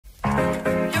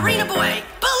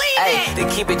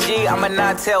keep it G, I'm a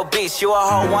non-tail beast. You a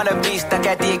whole wannabe stuck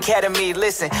at the academy.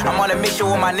 Listen, I'm on a mission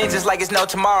with my ninjas like it's no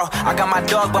tomorrow. I got my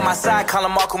dog by my side, call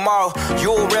him Akumaru.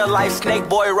 You a real life snake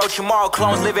boy, Orochimaru.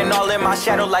 Clones living all in my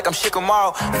shadow like I'm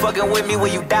Shikamaru. Fucking with me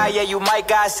when you die, yeah, you might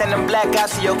die. Send them black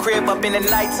guys to your crib up in the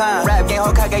nighttime. Rap Game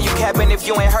Hokage, you capping if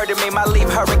you ain't heard of me. My leap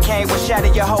hurricane will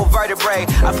shatter your whole vertebrae.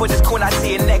 I put this kunai to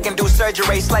your neck and do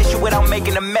surgery. Slice you without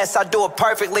making a mess, I do it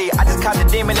perfectly. I just caught the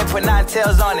demon and put 9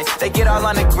 tails on it. They get all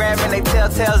on the gram and they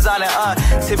tell tales on it,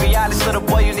 To be honest, little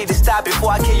boy, you need to stop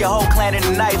before I kill your whole clan in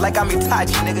the night like I'm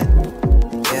Itachi, nigga.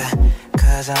 Yeah,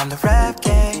 cause I'm the rap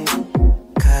game.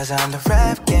 Cause I'm the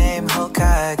rap game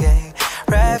Hokage.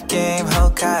 Rap game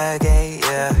Hokage,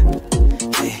 yeah.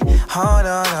 Hey, hold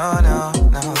on, no.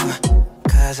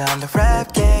 Cause I'm the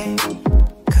rap game.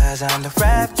 Cause I'm the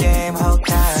rap game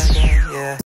Hokage.